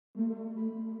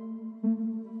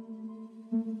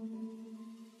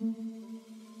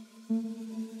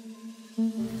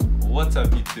What's up,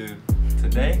 YouTube?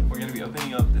 Today we're going to be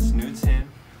opening up this new tin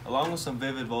along with some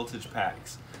Vivid Voltage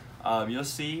packs. You'll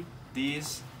see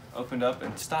these opened up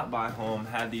and stopped by home,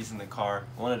 had these in the car.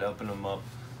 Wanted to open them up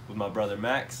with my brother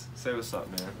Max. Say what's up,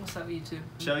 man. What's up, YouTube?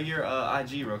 Show your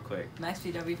IG real quick.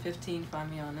 MaxVW15, find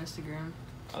me on Instagram.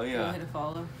 Oh yeah. Go ahead and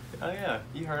follow. Oh yeah,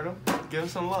 you heard him. Give him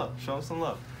some love. Show him some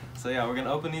love. So yeah, we're going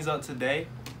to open these up today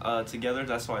together.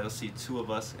 That's why you'll see two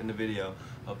of us in the video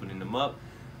opening them up.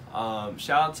 Shout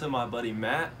out to my buddy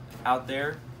Matt out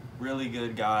there, really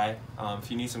good guy. If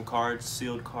you need some cards,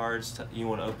 sealed cards, you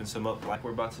want to open some up like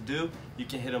we're about to do, you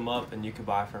can hit him up and you can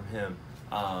buy from him.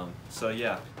 So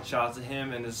yeah, shout out to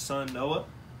him and his son Noah.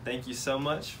 Thank you so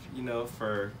much,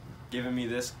 for giving me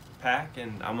this pack,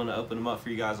 and I'm gonna open them up for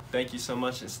you guys. Thank you so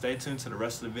much, and stay tuned to the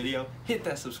rest of the video. Hit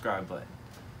that subscribe button.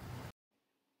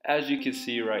 As you can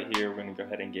see right here, we're going to go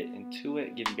ahead and get into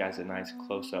it, give you guys a nice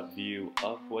close-up view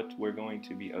of what we're going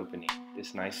to be opening,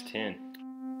 this nice tin.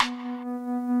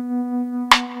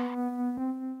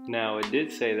 Now, it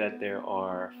did say that there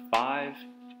are 5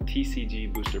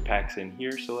 TCG booster packs in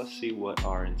here, so let's see what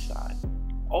are inside.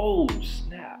 Oh,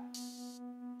 snap!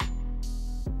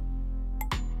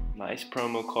 Nice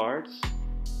promo cards,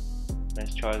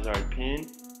 nice Charizard pin.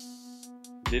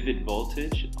 Vivid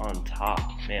Voltage on top.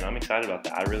 Man, I'm excited about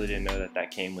that. I really didn't know that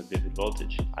that came with Vivid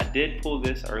Voltage. I did pull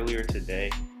this earlier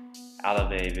today out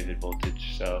of a Vivid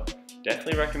Voltage, so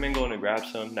definitely recommend going to grab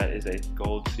some. That is a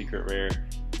gold secret rare.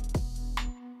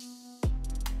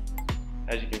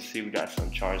 As you can see, we got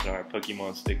some Charizard,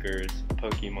 Pokemon stickers,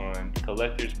 Pokemon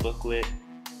collector's booklet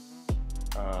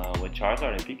with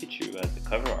Charizard and Pikachu as the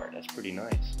cover art. That's pretty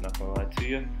nice, not gonna lie to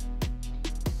you.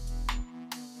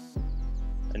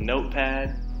 A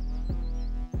notepad.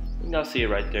 Y'all see it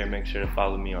right there. Make sure to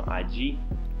follow me on IG.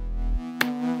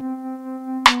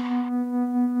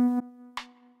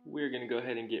 We're gonna go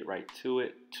ahead and get right to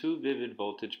it. 2 Vivid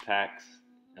Voltage packs.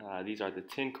 These are the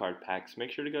 10 card packs.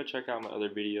 Make sure to go check out my other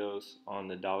videos on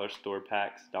the dollar store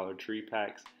packs, Dollar Tree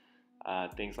packs,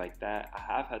 things like that. I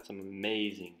have had some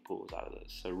amazing pulls out of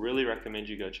those, so really recommend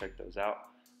you go check those out.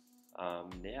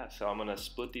 Yeah, so I'm gonna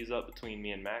split these up between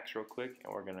me and Max real quick,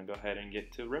 and we're gonna go ahead and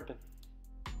get to ripping.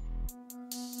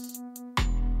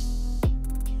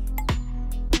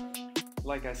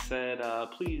 Like I said,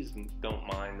 please don't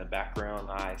mind the background.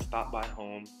 I stopped by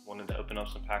home, wanted to open up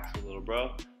some packs with little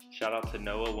bro. Shout out to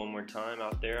Noah one more time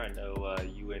out there. I know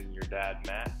you and your dad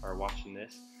Matt are watching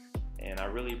this, and I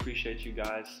really appreciate you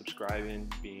guys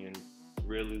subscribing, being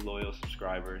really loyal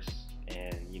subscribers,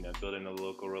 and building a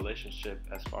local relationship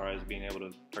as far as being able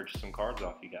to purchase some cards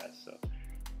off you guys. So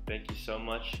thank you so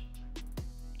much.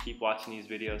 Keep watching these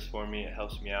videos for me. It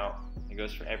helps me out. It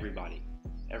goes for everybody.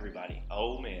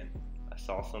 Oh man, I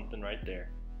saw something right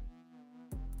there.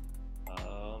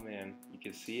 Oh man, you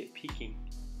can see it peeking.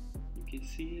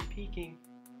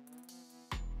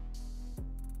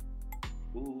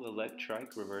 Ooh,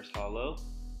 Electrike reverse holo.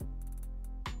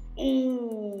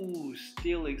 Ooh,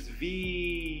 Steelix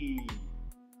V.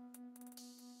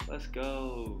 Let's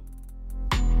go.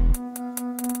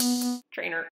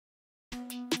 Trainer.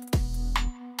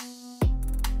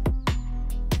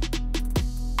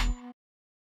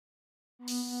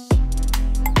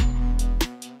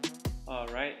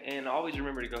 Alright, and always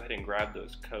remember to go ahead and grab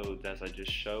those codes as I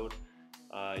just showed.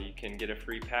 You can get a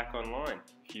free pack online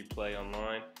if you play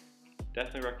online.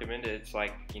 Definitely recommend it. It's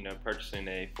like, purchasing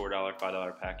a $4,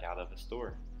 $5 pack out of a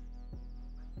store.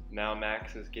 Now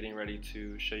Max is getting ready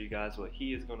to show you guys what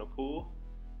he is going to pull.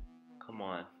 Come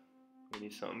on. We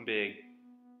need something big.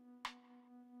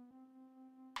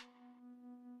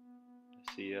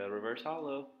 I see a reverse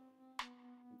holo.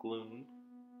 Gloom.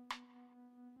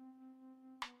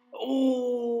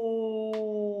 Oh!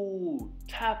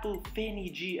 Tapu Fini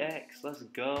GX. Let's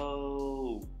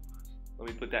go. Let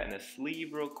me put that in a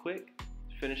sleeve real quick.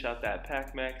 Finish out that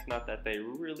pack, Max. Not that they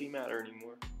really matter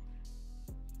anymore.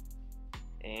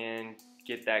 And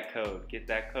get that code.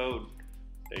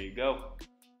 There you go.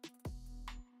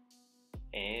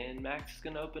 And Max is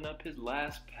gonna open up his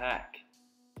last pack,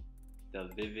 the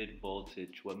Vivid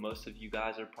Voltage, what most of you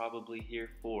guys are probably here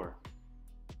for.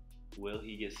 Will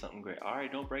he get something great? All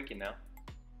right, don't break it now.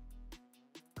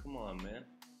 Come on, man.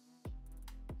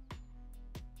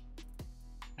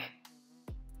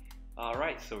 All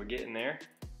right, so we're getting there.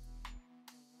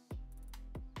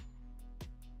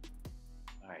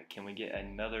 All right, can we get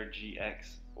another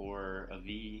GX or a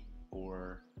V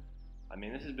or, I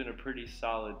mean, this has been a pretty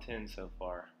solid 10 so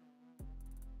far.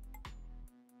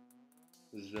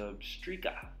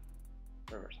 Zubstrika,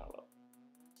 reverse holo.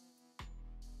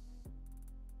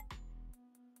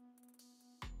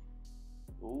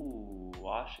 Ooh,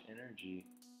 Wash Energy.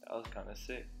 That was kind of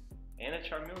sick. And a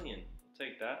Charmeleon.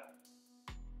 Take that.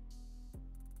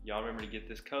 Y'all remember to get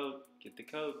this code. Get the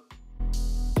code.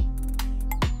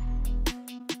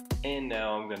 And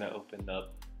now I'm gonna open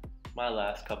up my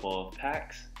last couple of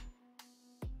packs.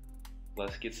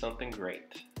 Let's get something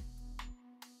great.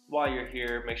 While you're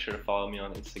here, make sure to follow me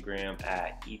on Instagram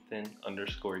at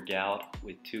Ethan_Goude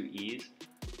with 2 E's.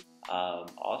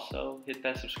 Also, hit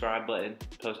that subscribe button,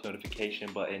 post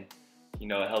notification button. You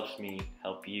know, it helps me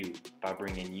help you by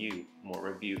bringing you more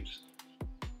reviews.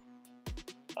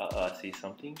 I see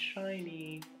something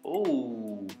shiny.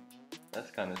 Oh,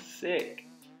 that's kind of sick.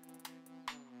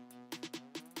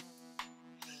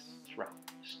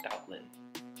 Stoutland.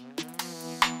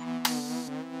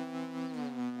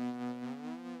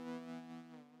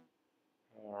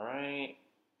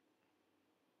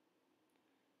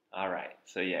 Alright,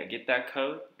 so yeah, get that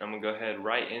code. I'm going to go ahead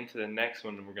right into the next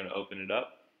one and we're going to open it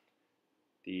up.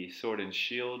 The Sword and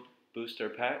Shield booster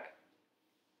pack.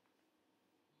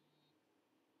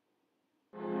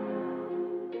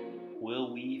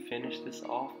 Will we finish this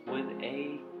off with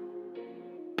a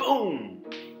boom?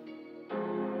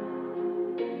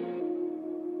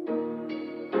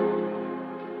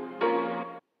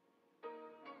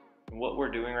 What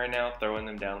we're doing right now, throwing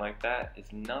them down like that,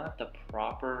 is not the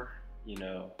proper,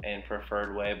 and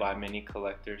preferred way by many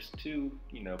collectors to,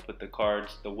 put the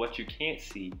cards. What you can't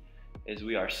see is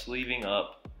we are sleeving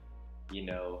up,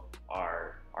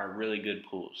 our really good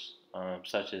pools,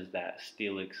 such as that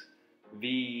Steelix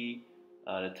V,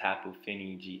 the Tapu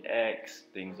Fini GX,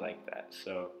 things like that.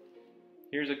 So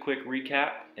here's a quick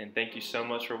recap, and thank you so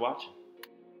much for watching.